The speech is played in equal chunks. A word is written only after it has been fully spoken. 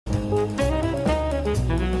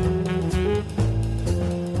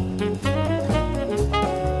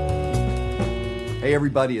Hey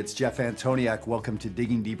everybody, it's Jeff Antoniak. Welcome to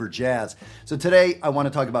Digging Deeper Jazz. So today I want to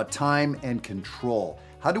talk about time and control.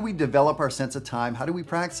 How do we develop our sense of time? How do we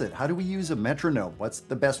practice it? How do we use a metronome? What's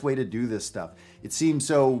the best way to do this stuff? It seems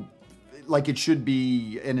so like it should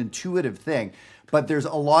be an intuitive thing, but there's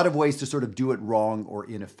a lot of ways to sort of do it wrong or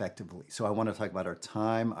ineffectively. So I want to talk about our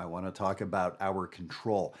time. I want to talk about our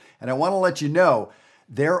control. And I want to let you know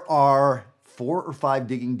there are 4 or 5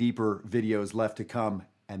 Digging Deeper videos left to come.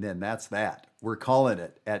 And then that's that. We're calling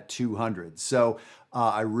it at 200. So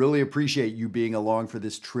I really appreciate you being along for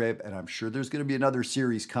this trip. And I'm sure there's going to be another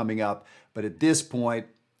series coming up. But at this point,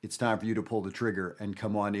 it's time for you to pull the trigger and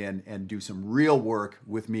come on in and do some real work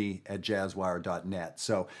with me at jazzwire.net.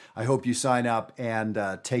 So I hope you sign up and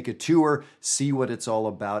take a tour, see what it's all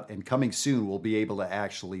about. And coming soon, we'll be able to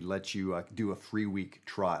actually let you do a free week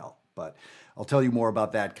trial. But I'll tell you more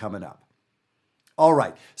about that coming up. All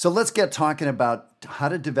right, so let's get talking about how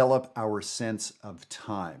to develop our sense of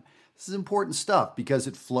time. This is important stuff because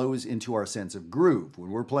it flows into our sense of groove.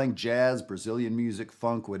 When we're playing jazz, Brazilian music,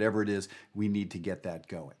 funk, whatever it is, we need to get that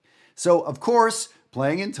going. So, of course,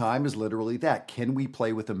 playing in time is literally that. Can we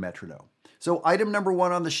play with a metronome? So, item number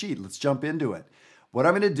 1 on the sheet, let's jump into it. What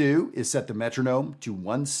I'm going to do is set the metronome to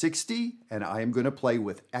 160, and I am going to play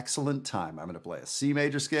with excellent time. I'm going to play a C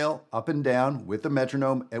major scale up and down with the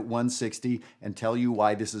metronome at 160 and tell you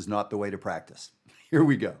why this is not the way to practice. Here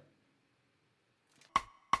we go.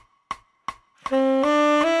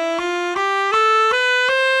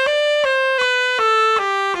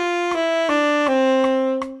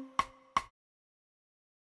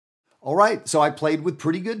 All right, so I played with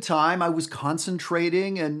pretty good time. I was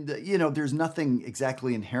concentrating and, there's nothing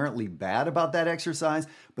exactly inherently bad about that exercise,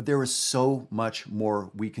 but there is so much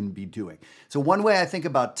more we can be doing. So one way I think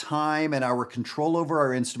about time and our control over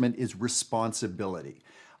our instrument is responsibility.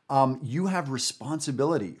 You have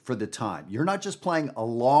responsibility for the time. You're not just playing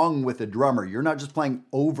along with a drummer. You're not just playing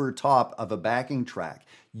over top of a backing track.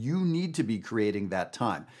 You need to be creating that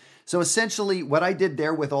time. So essentially what I did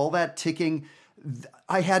there with all that ticking,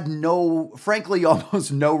 I had frankly,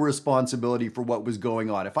 almost no responsibility for what was going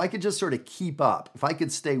on. If I could just sort of keep up, if I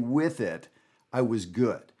could stay with it, I was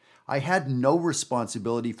good. I had no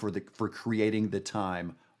responsibility for creating the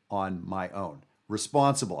time on my own.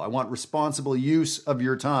 Responsible. I want responsible use of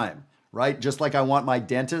your time, right? Just like I want my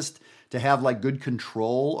dentist to have like good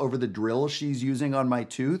control over the drill she's using on my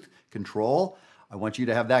tooth. Control. I want you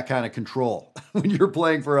to have that kind of control when you're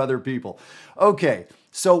playing for other people. Okay,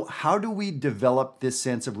 so how do we develop this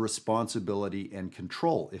sense of responsibility and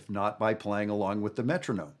control, if not by playing along with the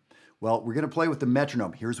metronome? Well, we're going to play with the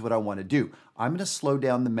metronome. Here's what I want to do. I'm going to slow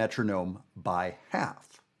down the metronome by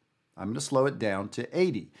half. I'm going to slow it down to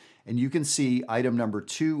 80. And you can see item number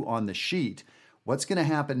 2 on the sheet. What's going to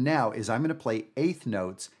happen now is I'm going to play eighth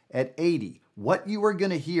notes at 80. What you are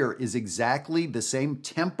going to hear is exactly the same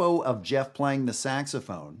tempo of Jeff playing the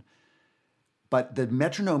saxophone, but the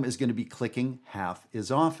metronome is going to be clicking half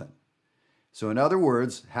as often. So in other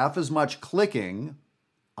words, half as much clicking,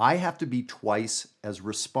 I have to be twice as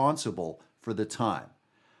responsible for the time.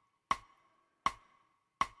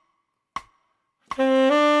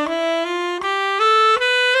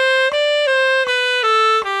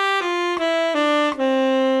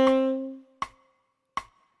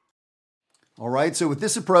 All right, so with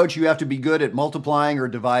this approach, you have to be good at multiplying or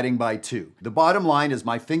dividing by 2. The bottom line is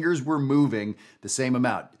my fingers were moving the same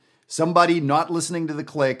amount. Somebody not listening to the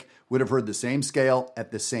click would have heard the same scale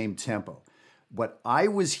at the same tempo. What I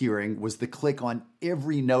was hearing was the click on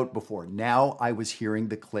every note before. Now I was hearing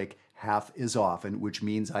the click half as often, which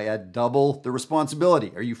means I had double the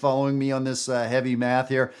responsibility. Are you following me on this heavy math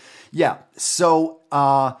here? Yeah, so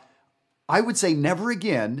I would say never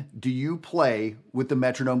again do you play with the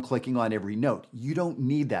metronome clicking on every note. You don't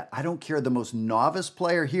need that. I don't care the most novice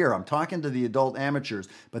player here. I'm talking to the adult amateurs,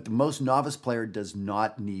 but the most novice player does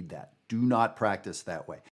not need that. Do not practice that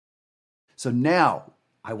way. So now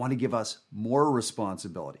I want to give us more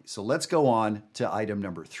responsibility. So let's go on to item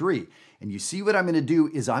number 3. And you see what I'm going to do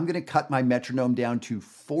is I'm going to cut my metronome down to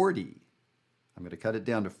 40. I'm going to cut it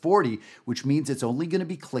down to 40, which means it's only going to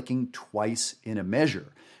be clicking twice in a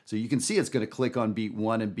measure. So you can see it's going to click on beat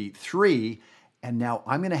 1 and beat 3. And now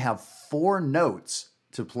I'm going to have 4 notes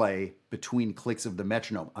to play between clicks of the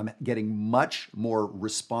metronome. I'm getting much more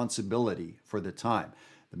responsibility for the time.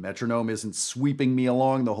 The metronome isn't sweeping me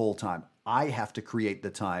along the whole time. I have to create the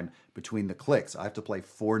time between the clicks. I have to play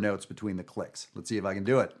 4 notes between the clicks. Let's see if I can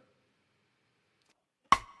do it.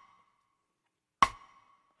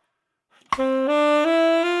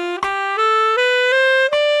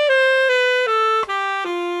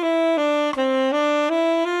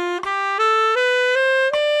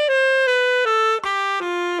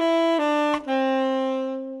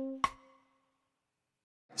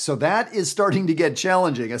 so that is starting to get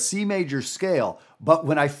challenging, a C major scale. But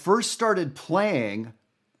when I first started playing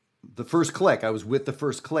the first click, I was with the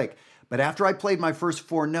first click. But after I played my first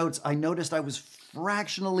 4 notes, I noticed I was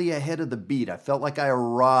fractionally ahead of the beat. I felt like I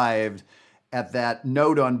arrived at that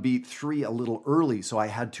note on beat 3 a little early, so I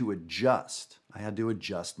had to adjust. I had to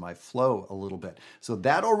adjust my flow a little bit. So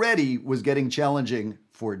that already was getting challenging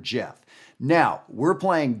for Jeff. Now, we're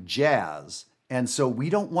playing jazz, and so we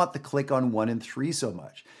don't want the click on 1 and 3 so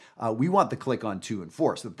much. We want the click on 2 and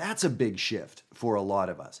 4. So that's a big shift for a lot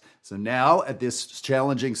of us. So now at this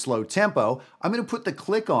challenging slow tempo, I'm going to put the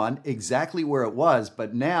click on exactly where it was,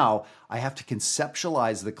 but now I have to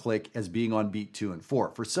conceptualize the click as being on beat 2 and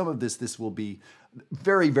 4. For some of this will be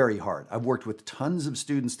very, very hard. I've worked with tons of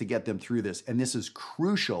students to get them through this, and this is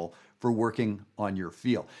crucial for working on your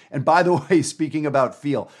feel. And by the way, speaking about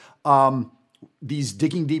feel, these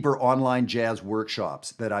Digging Deeper online jazz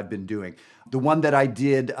workshops that I've been doing. The one that I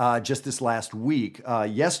did just this last week,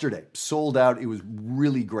 yesterday, sold out. It was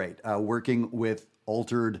really great, working with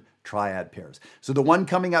altered triad pairs. So the one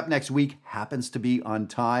coming up next week happens to be on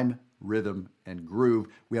time, rhythm, and groove.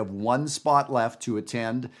 We have 1 spot left to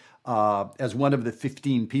attend as one of the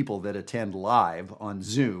 15 people that attend live on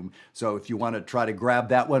Zoom. So if you want to try to grab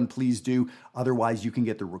that one, please do. Otherwise, you can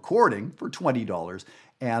get the recording for $20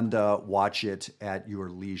 and watch it at your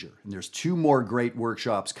leisure. And there's 2 more great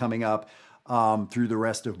workshops coming up through the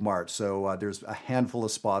rest of March. So there's a handful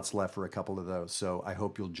of spots left for a couple of those. So I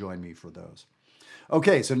hope you'll join me for those.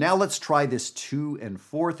 Okay, so now let's try this 2 and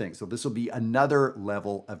 4 thing. So this will be another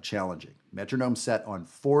level of challenging. Metronome set on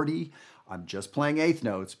 40. I'm just playing 8th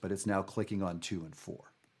notes, but it's now clicking on 2 and 4.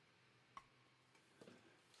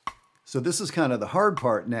 So this is kind of the hard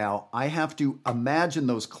part now. I have to imagine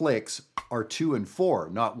those clicks are 2 and 4,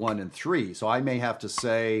 not 1 and 3. So I may have to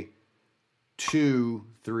say 2,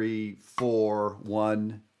 3, 4,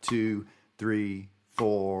 1, 2, 3,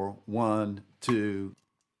 4, 1, 2.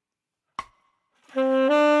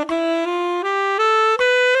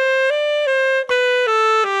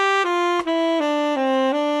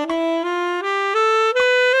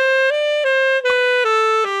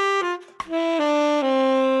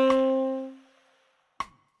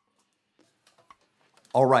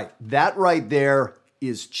 All right, that right there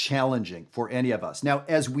is challenging for any of us. Now,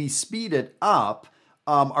 as we speed it up,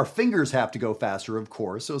 our fingers have to go faster, of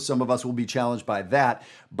course, so some of us will be challenged by that,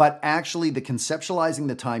 but actually the conceptualizing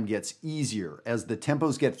the time gets easier. As the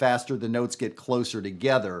tempos get faster, the notes get closer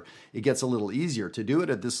together, it gets a little easier. To do it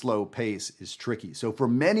at this slow pace is tricky. So for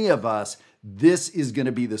many of us, this is going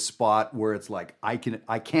to be the spot where it's like, I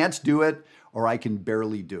can't do it, or I can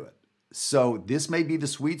barely do it. So this may be the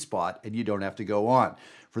sweet spot, and you don't have to go on.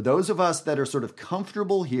 For those of us that are sort of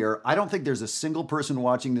comfortable here, I don't think there's a single person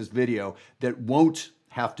watching this video that won't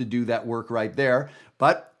have to do that work right there.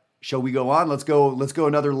 But shall we go on? Let's go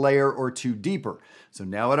another layer or 2 deeper. So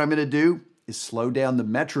now what I'm going to do is slow down the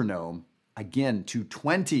metronome again to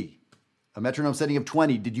 20. A metronome setting of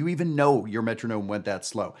 20. Did you even know your metronome went that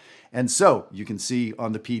slow? And so you can see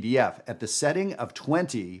on the PDF at the setting of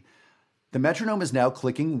 20, the metronome is now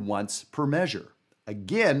clicking once per measure.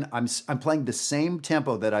 Again, I'm playing the same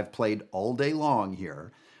tempo that I've played all day long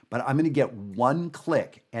here, but I'm going to get 1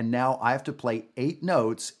 click, and now I have to play 8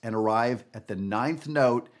 notes and arrive at the 9th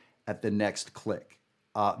note at the next click.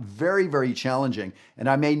 Very, very challenging, and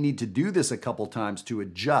I may need to do this a couple times to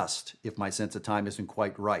adjust if my sense of time isn't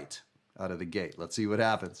quite right out of the gate. Let's see what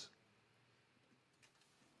happens.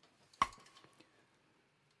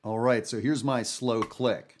 All right, so here's my slow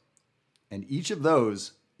click. And each of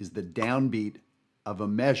those is the downbeat of a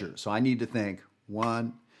measure. So I need to think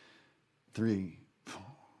 1, 3, 4,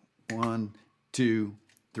 1, 2,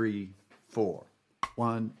 3, 4.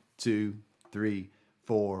 1, 2, 3,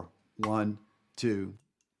 4, 1, 2.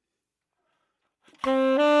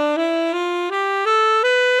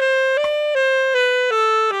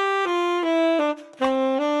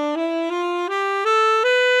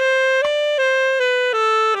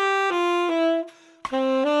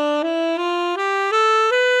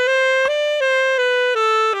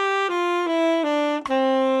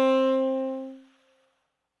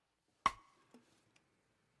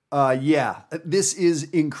 Yeah, this is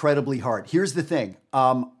incredibly hard. Here's the thing.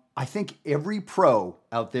 I think every pro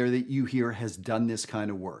out there that you hear has done this kind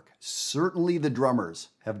of work. Certainly the drummers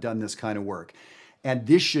have done this kind of work. And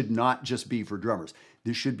this should not just be for drummers.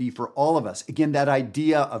 This should be for all of us. Again, that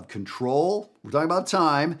idea of control. We're talking about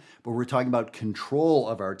time, but we're talking about control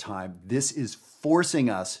of our time. This is forcing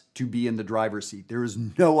us to be in the driver's seat. There is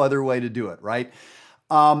no other way to do it, right?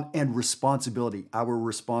 And responsibility, our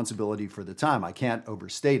responsibility for the time. I can't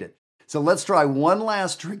overstate it. So let's try one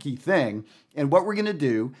last tricky thing. And what we're going to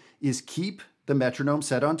do is keep the metronome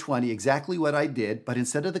set on 20, exactly what I did, but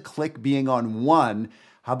instead of the click being on 1,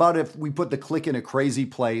 how about if we put the click in a crazy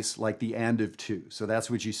place like the and of 2? So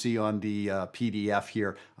that's what you see on the PDF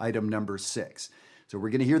here, item number 6. So we're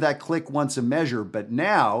going to hear that click once a measure, but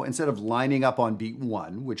now instead of lining up on beat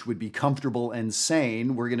 1, which would be comfortable and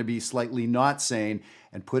sane, we're going to be slightly not sane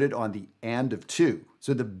and put it on the and of 2.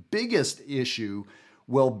 So the biggest issue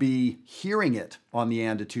will be hearing it on the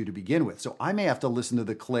and of 2 to begin with. So I may have to listen to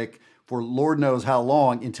the click for Lord knows how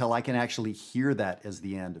long until I can actually hear that as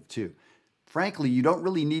the and of 2. Frankly, you don't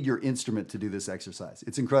really need your instrument to do this exercise.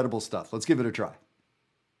 It's incredible stuff. Let's give it a try.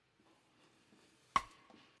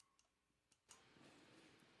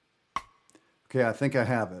 Okay, I think I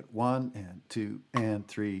have it. 1 and 2 and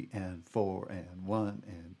 3 and 4 and 1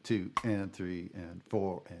 and 2 and 3 and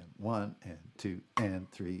 4 and 1 and 2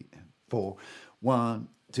 and 3 and 4. 1,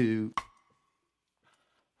 2.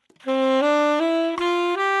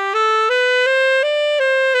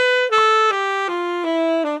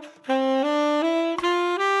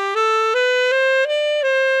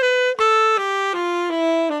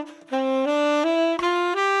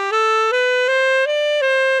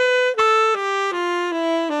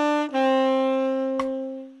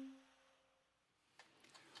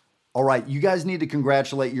 All right, you guys need to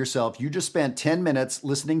congratulate yourself. You just spent 10 minutes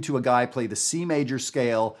listening to a guy play the C major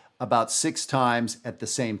scale about 6 times at the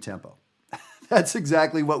same tempo. That's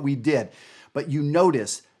exactly what we did. But you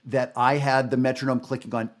notice that I had the metronome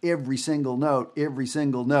clicking on every single note,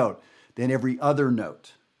 then every other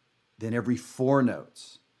note, then every 4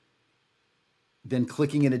 notes, then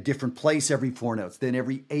clicking in a different place every 4 notes, then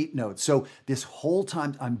every 8 notes. So this whole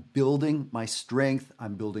time I'm building my strength,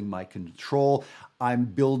 I'm building my control, I'm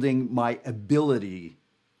building my ability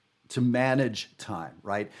to manage time,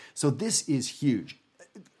 right? So this is huge.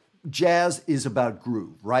 Jazz is about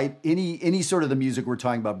groove, right? Any sort of the music we're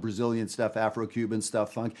talking about, Brazilian stuff, Afro-Cuban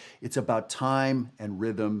stuff, funk, it's about time and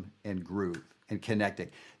rhythm and groove and connecting.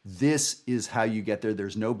 This is how you get there.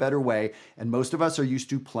 There's no better way. And most of us are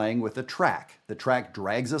used to playing with a track. The track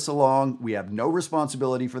drags us along. We have no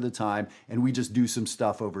responsibility for the time, and we just do some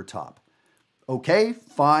stuff over top. Okay,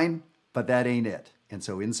 fine, but that ain't it. And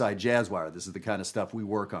so inside Jazzwire, this is the kind of stuff we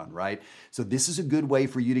work on, right? So this is a good way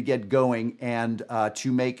for you to get going and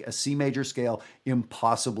to make a C major scale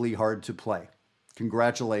impossibly hard to play.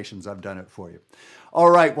 Congratulations, I've done it for you. All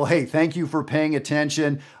right, well, hey, thank you for paying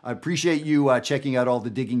attention. I appreciate you checking out all the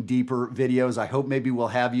Digging Deeper videos. I hope maybe we'll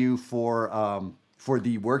have you for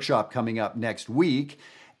the workshop coming up next week.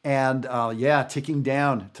 And yeah, ticking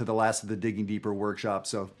down to the last of the Digging Deeper workshop.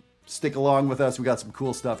 So stick along with us. We got some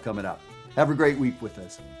cool stuff coming up. Have a great week with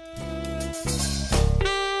us.